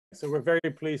So we're very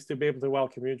pleased to be able to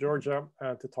welcome you, Giorgia,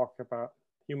 to talk about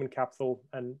human capital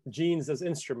and genes as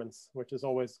instruments, which is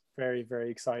always very,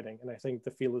 very exciting. And I think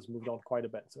the field has moved on quite a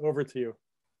bit. So over to you.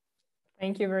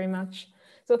 Thank you very much.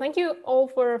 So thank you all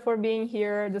for being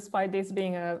here, despite this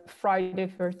being a Friday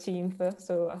 13th.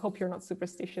 So I hope you're not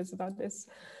superstitious about this.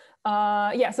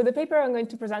 Yeah, so the paper I'm going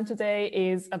to present today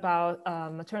is about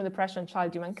maternal depression and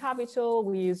child human capital.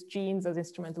 We use genes as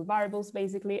instrumental variables,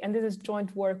 basically, and this is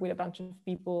joint work with a bunch of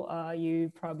people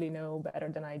you probably know better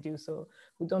than I do, so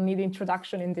we don't need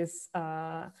introduction in this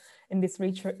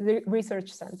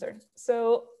research center.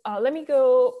 So let me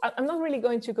go. I'm not really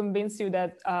going to convince you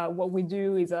that what we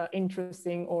do is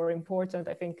interesting or important.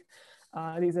 I think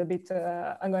it is a bit,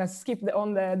 I'm going to skip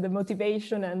the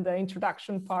motivation and the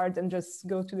introduction part and just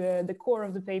go to the core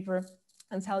of the paper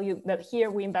and tell you that here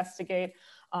we investigate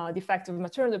the effect of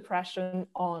maternal depression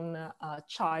on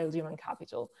child human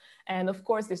capital. And of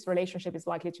course, this relationship is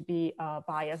likely to be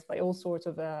biased by all sorts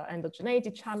of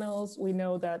endogeneity channels. We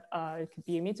know that it could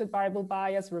be emitted variable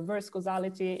bias, reverse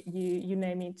causality, you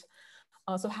name it.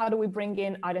 So how do we bring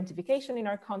in identification in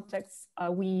our context?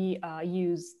 We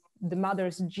use the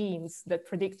mother's genes that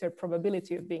predict their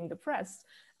probability of being depressed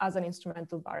as an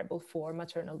instrumental variable for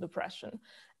maternal depression.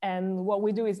 And what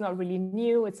we do is not really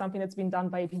new. It's something that's been done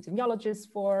by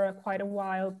epidemiologists for quite a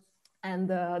while. And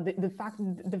the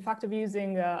fact of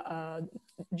using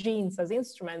genes as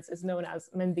instruments is known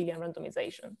as Mendelian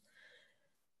randomization.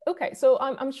 Okay, so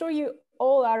I'm sure you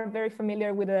all are very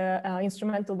familiar with the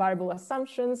instrumental variable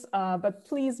assumptions, but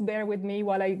please bear with me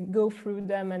while I go through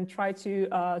them and try to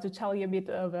tell you a bit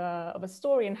of a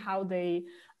story and how they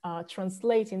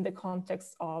translate in the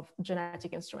context of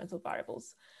genetic instrumental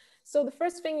variables. So the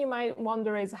first thing you might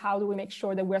wonder is, how do we make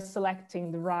sure that we're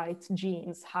selecting the right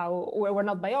genes? We're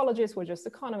not biologists, we're just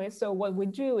economists. So what we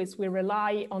do is we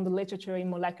rely on the literature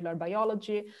in molecular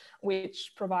biology,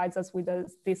 which provides us with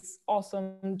this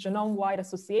awesome genome-wide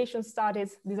association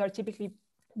studies. These are typically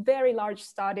very large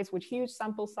studies with huge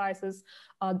sample sizes,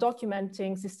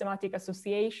 documenting systematic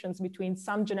associations between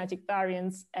some genetic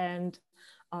variants and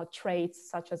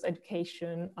traits such as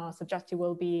education, subjective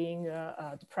well-being,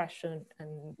 depression,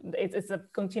 and it's a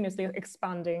continuously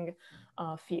expanding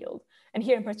field. And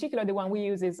here in particular, the one we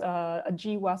use is a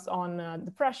GWAS on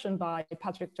depression by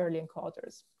Patrick Turley and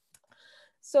co-authors.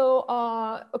 So,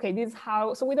 okay, this is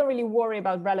how, so we don't really worry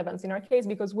about relevance in our case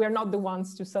because we're not the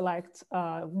ones to select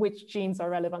which genes are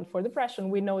relevant for depression.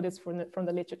 We know this from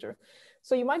the literature.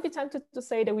 So you might be tempted to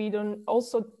say that we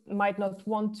might not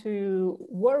want to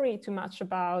worry too much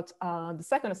about the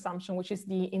second assumption, which is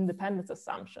the independence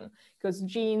assumption, because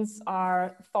genes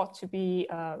are thought to be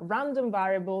random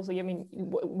variables. So, I mean,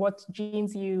 what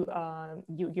genes you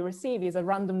receive is a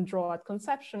random draw at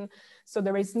conception. So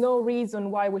there is no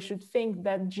reason why we should think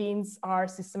that genes are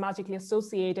systematically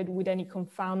associated with any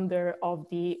confounder of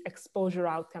the exposure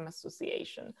outcome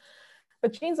association.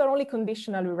 But genes are only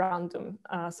conditionally random.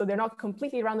 So they're not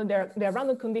completely random, they're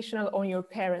random conditional on your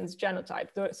parents'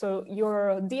 genotype. So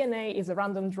your DNA is a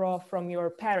random draw from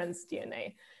your parents'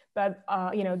 DNA. But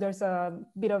you know, there's a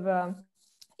bit of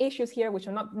issues here, which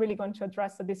I'm not really going to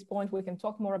address at this point. We can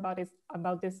talk more about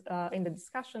this in the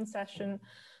discussion session.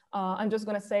 I'm just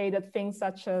gonna say that things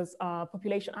such as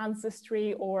population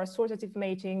ancestry or assortative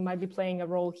mating might be playing a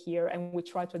role here, and we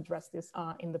try to address this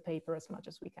in the paper as much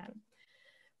as we can.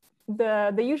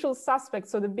 The usual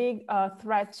suspects, so the big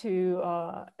threat to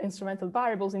instrumental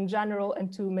variables in general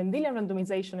and to Mendelian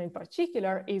randomization in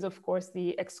particular is, of course,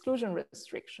 the exclusion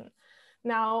restriction.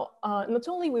 Now, not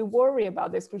only we worry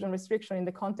about the exclusion restriction in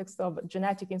the context of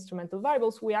genetic instrumental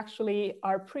variables, we actually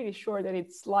are pretty sure that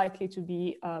it's likely to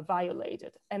be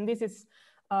violated. And this is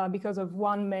because of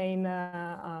one main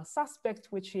suspect,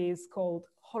 which is called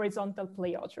horizontal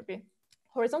pleiotropy.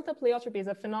 Horizontal pleiotropy is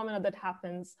a phenomenon that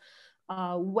happens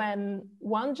when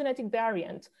one genetic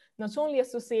variant not only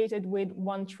associated with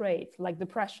one trait, like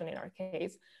depression in our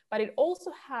case, but it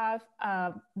also have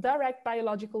a direct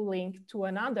biological link to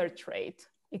another trait.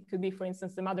 It could be, for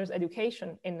instance, the mother's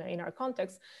education in our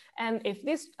context. And if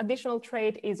this additional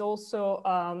trait is also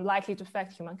likely to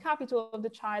affect human capital of the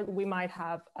child, we might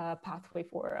have a pathway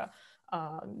for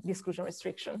the exclusion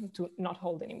restriction to not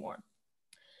hold anymore.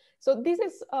 So this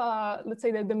is, let's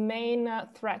say, the main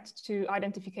threat to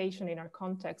identification in our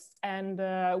context. And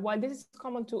while this is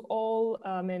common to all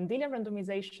Mendelian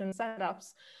randomization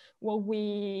setups, what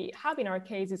we have in our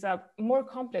case is a more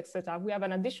complex setup. We have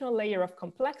an additional layer of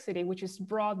complexity, which is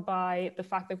brought by the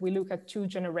fact that we look at two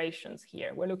generations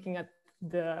here. We're looking at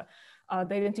the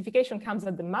identification comes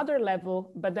at the mother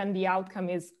level, but then the outcome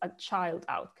is a child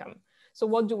outcome. So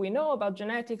what do we know about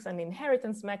genetics and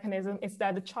inheritance mechanism is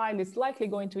that the child is likely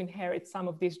going to inherit some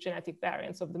of these genetic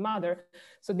variants of the mother.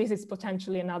 So this is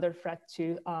potentially another threat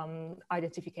to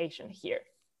identification here.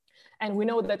 And we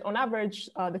know that on average,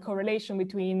 the correlation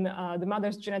between the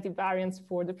mother's genetic variants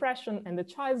for depression and the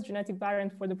child's genetic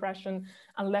variant for depression,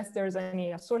 unless there's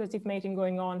any assortative mating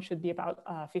going on, should be about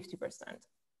 50%.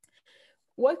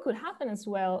 What could happen as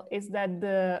well is that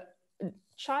the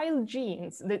child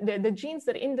genes, the genes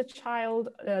that in the child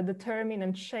determine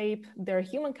and shape their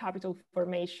human capital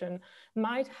formation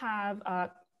might have a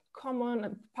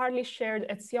common, partly shared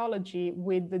etiology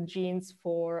with the genes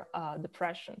for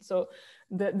depression. So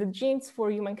the genes for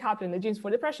human capital and the genes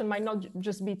for depression might not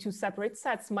just be two separate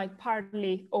sets, might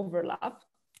partly overlap.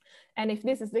 And if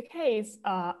this is the case,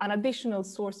 an additional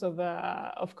source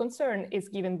of concern is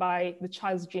given by the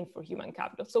child's gene for human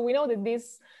capital. So we know that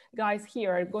these guys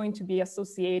here are going to be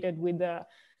associated with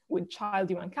child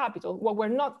human capital. What we're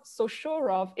not so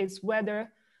sure of is whether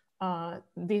the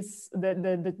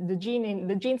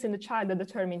genes in the child that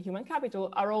determine human capital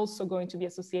are also going to be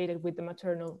associated with the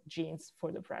maternal genes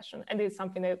for depression. And this is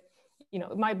something that, you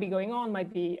know, might be going on,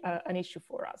 might be an issue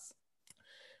for us.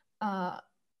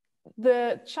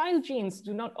 The child genes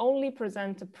do not only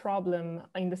present a problem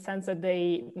in the sense that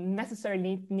they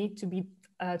necessarily need to be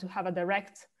to have a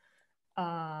direct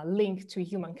link to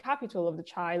human capital of the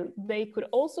child. They could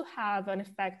also have an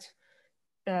effect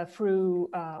through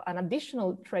an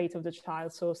additional trait of the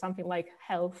child, so something like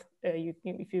health.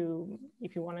 If you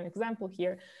want an example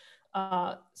here,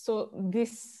 so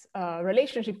this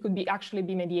relationship could actually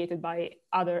be mediated by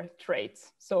other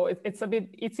traits. So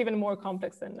it's even more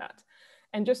complex than that.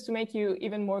 And just to make you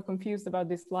even more confused about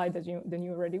this slide than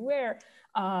you already were,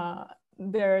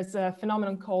 there's a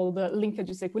phenomenon called linkage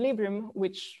disequilibrium,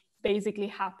 which basically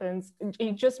happens.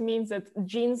 It just means that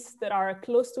genes that are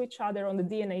close to each other on the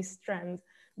DNA strand,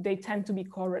 they tend to be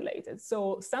correlated.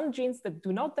 So some genes that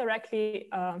do not directly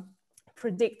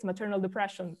predict maternal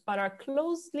depression, but are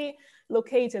closely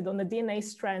located on the DNA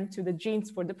strand to the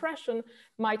genes for depression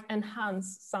might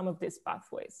enhance some of these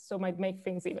pathways. So might make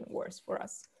things even worse for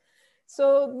us.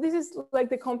 So this is like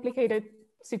the complicated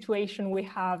situation we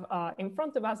have in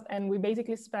front of us. And we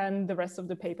basically spend the rest of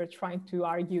the paper trying to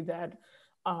argue that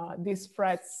these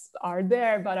threats are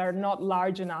there, but are not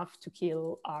large enough to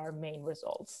kill our main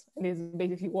results. And this is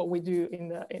basically what we do in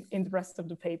the rest of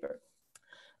the paper.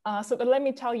 But let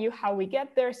me tell you how we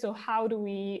get there. So how do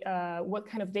we, what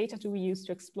kind of data do we use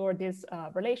to explore this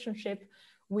relationship?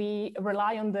 We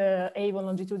rely on the Avon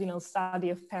longitudinal study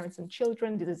of parents and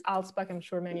children. This is ALSPAC. I'm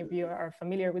sure many of you are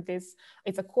familiar with this.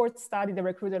 It's a cohort study that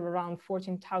recruited around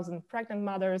 14,000 pregnant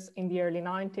mothers in the early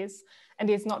 90s. And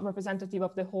it's not representative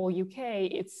of the whole UK.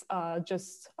 It's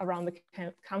just around the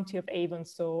county of Avon,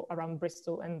 so around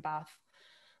Bristol and Bath.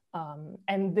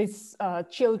 And these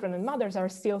children and mothers are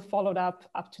still followed up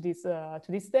to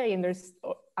this day. And there's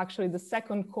actually the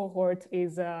second cohort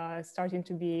is starting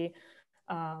to be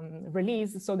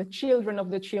released. So the children of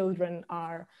the children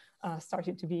are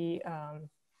starting to be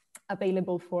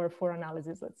available for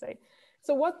analysis, let's say.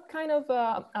 So what kind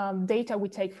of data we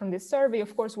take from this survey?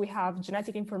 Of course, we have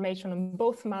genetic information on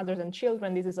both mothers and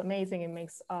children. This is amazing. It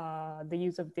makes the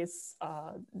use of this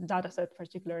data set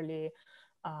particularly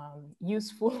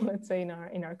useful, let's say,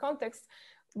 in our context.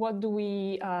 What do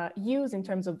we use in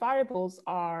terms of variables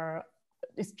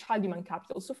is child human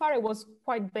capital. So far, I was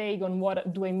quite vague on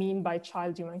what do I mean by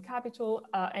child human capital.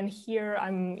 And here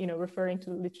I'm referring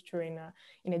to the literature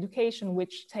in education,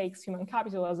 which takes human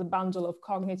capital as a bundle of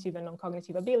cognitive and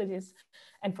non-cognitive abilities.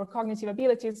 And for cognitive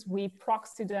abilities, we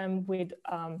proxy them with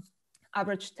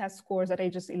average test scores at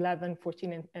ages 11,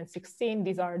 14, and 16.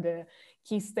 These are the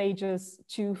key stages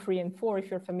 2, 3, and 4, if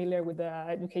you're familiar with the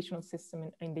educational system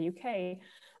in the UK.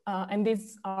 And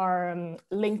these are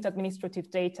linked administrative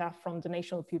data from the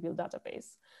National Pupil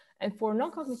Database. And for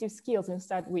non-cognitive skills,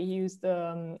 instead, we use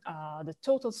the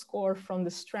total score from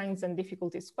the Strengths and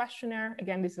Difficulties Questionnaire.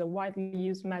 Again, this is a widely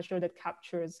used measure that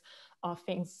captures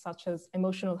things such as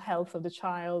emotional health of the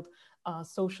child,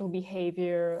 social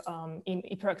behavior, in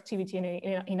hyperactivity,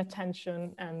 in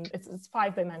attention, and it's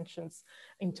 5 dimensions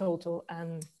in total.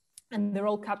 And they're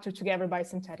all captured together by a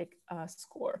synthetic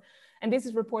score. And this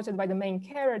is reported by the main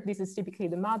carer. This is typically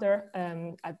the mother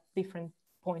at different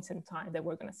points in time that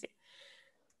we're going to see.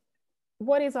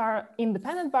 What is our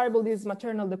independent variable? This is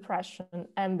maternal depression.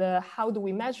 And how do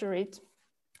we measure it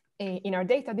in our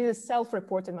data? This is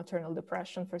self-reported maternal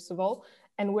depression, first of all.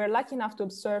 And we're lucky enough to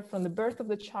observe from the birth of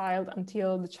the child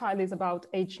until the child is about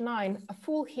age 9, a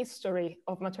full history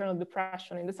of maternal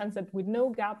depression, in the sense that with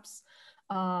no gaps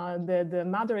the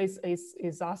mother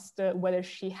is asked whether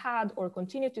she had or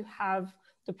continued to have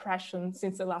depression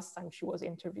since the last time she was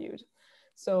interviewed.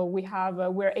 So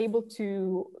we're able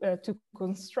to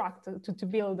construct, to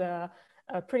build a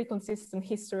pretty consistent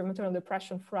history of maternal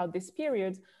depression throughout this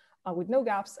period with no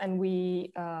gaps. And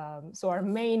so our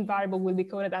main variable will be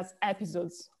coded as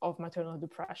episodes of maternal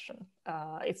depression.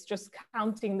 It's just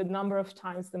counting the number of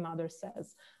times the mother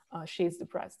says she is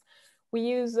depressed. We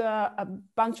use a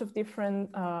bunch of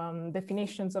different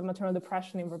definitions of maternal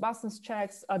depression in robustness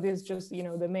checks. This is just,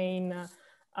 the main,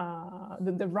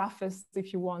 the roughest,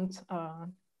 if you want,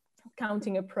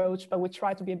 counting approach, but we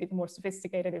try to be a bit more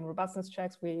sophisticated in robustness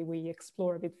checks. We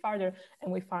explore a bit farther,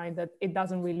 and we find that it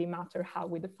doesn't really matter how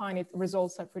we define it.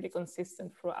 Results are pretty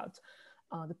consistent throughout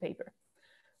the paper.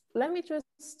 Let me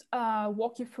just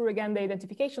walk you through again the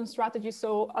identification strategy.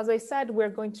 So as I said, we're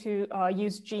going to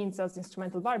use genes as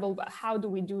instrumental variable, but how do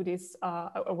we do this?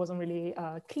 I wasn't really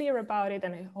clear about it,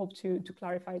 and I hope to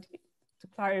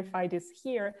clarify this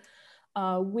here.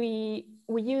 We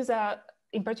use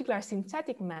in particular, a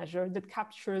synthetic measure that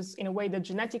captures, in a way, the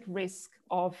genetic risk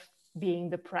of being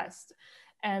depressed.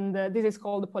 And this is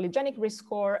called the polygenic risk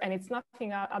score, and it's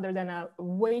nothing other than a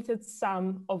weighted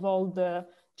sum of all the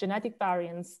genetic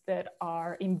variants that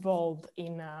are involved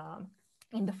in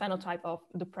the phenotype of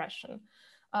depression.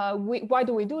 Why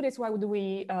do we do this? Why do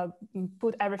we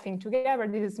put everything together?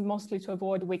 This is mostly to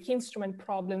avoid weak instrument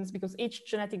problems, because each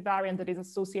genetic variant that is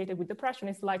associated with depression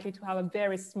is likely to have a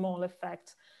very small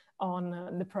effect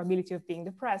on the probability of being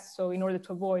depressed. So in order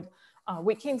to avoid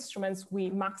weak instruments, we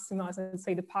maximize, let's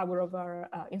say, the power of our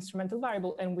instrumental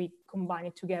variable, and we combine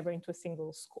it together into a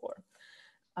single score.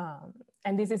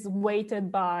 And this is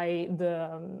weighted by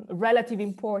the relative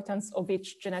importance of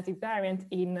each genetic variant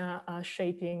in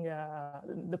shaping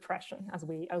depression as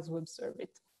we observe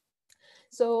it.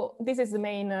 So this is the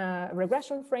main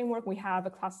regression framework. We have a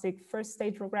classic first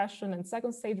stage regression and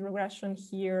second stage regression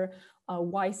here.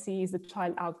 YC is the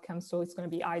child outcome, so it's going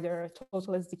to be either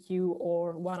total SDQ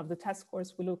or one of the test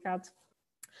scores we look at.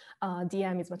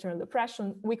 DM is maternal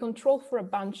depression. We control for a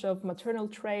bunch of maternal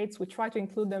traits. We try to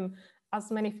include them as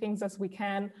many things as we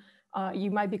can.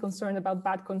 You might be concerned about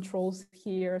bad controls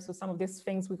here. So some of these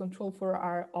things we control for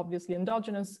are obviously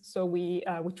endogenous. So we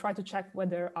try to check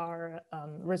whether our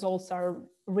results are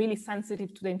really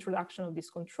sensitive to the introduction of these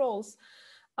controls.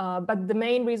 But the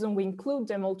main reason we include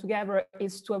them all together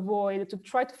is to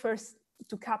try to first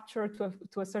to capture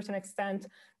to a certain extent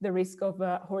the risk of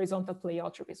horizontal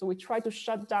pleiotropy. So we try to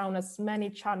shut down as many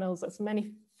channels, as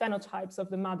many phenotypes of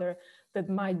the mother that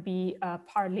might be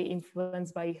partly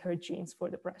influenced by her genes for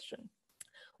depression.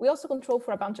 We also control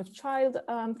for a bunch of child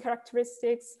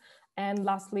characteristics. And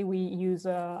lastly, we use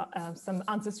some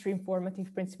ancestry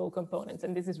informative principal components.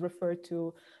 And this is referred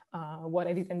to what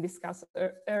I didn't discuss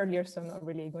earlier, so I'm not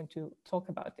really going to talk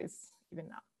about this even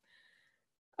now.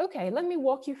 Okay, let me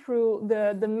walk you through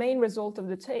the main result of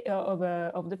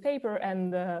the paper,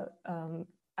 and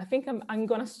I think I'm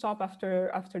going to stop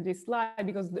after this slide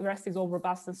because the rest is all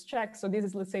robustness checks. So this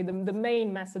is, let's say, the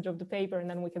main message of the paper, and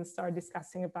then we can start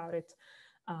discussing about it.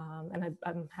 And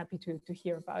I'm happy to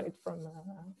hear about it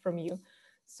from you.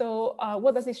 So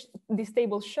what does this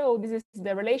table show? This is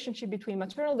the relationship between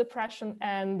maternal depression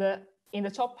and in the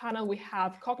top panel, we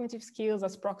have cognitive skills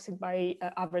as proxied by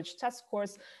average test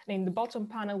scores. And in the bottom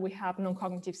panel, we have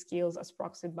non-cognitive skills as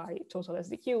proxied by total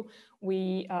SDQ.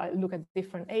 We look at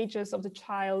different ages of the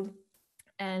child,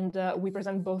 and we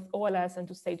present both OLS and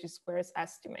two-stage squares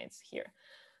estimates here.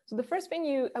 So the first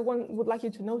thing I would like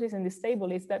you to notice in this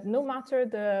table is that no matter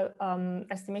the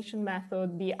estimation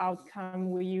method, the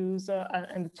outcome we use,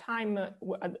 and the time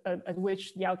at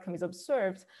which the outcome is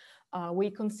observed, we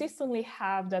consistently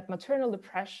have that maternal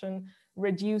depression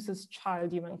reduces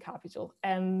child human capital.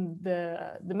 And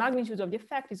the magnitude of the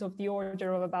effect is of the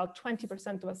order of about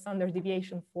 20% of a standard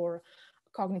deviation for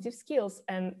cognitive skills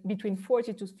and between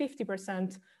 40 to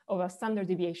 50% of a standard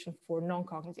deviation for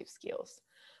non-cognitive skills.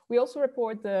 We also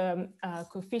report the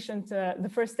coefficient,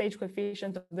 the first stage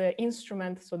coefficient of the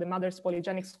instrument, so the mother's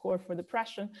polygenic score for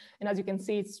depression. And as you can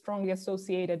see, it's strongly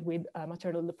associated with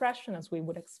maternal depression, as we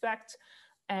would expect.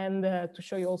 And to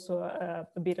show you also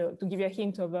a bit, to give you a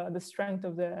hint of the strength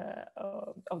of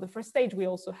the first stage, we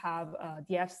also have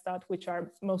the F-stat, which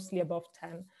are mostly above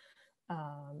 10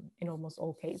 in almost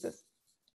all cases.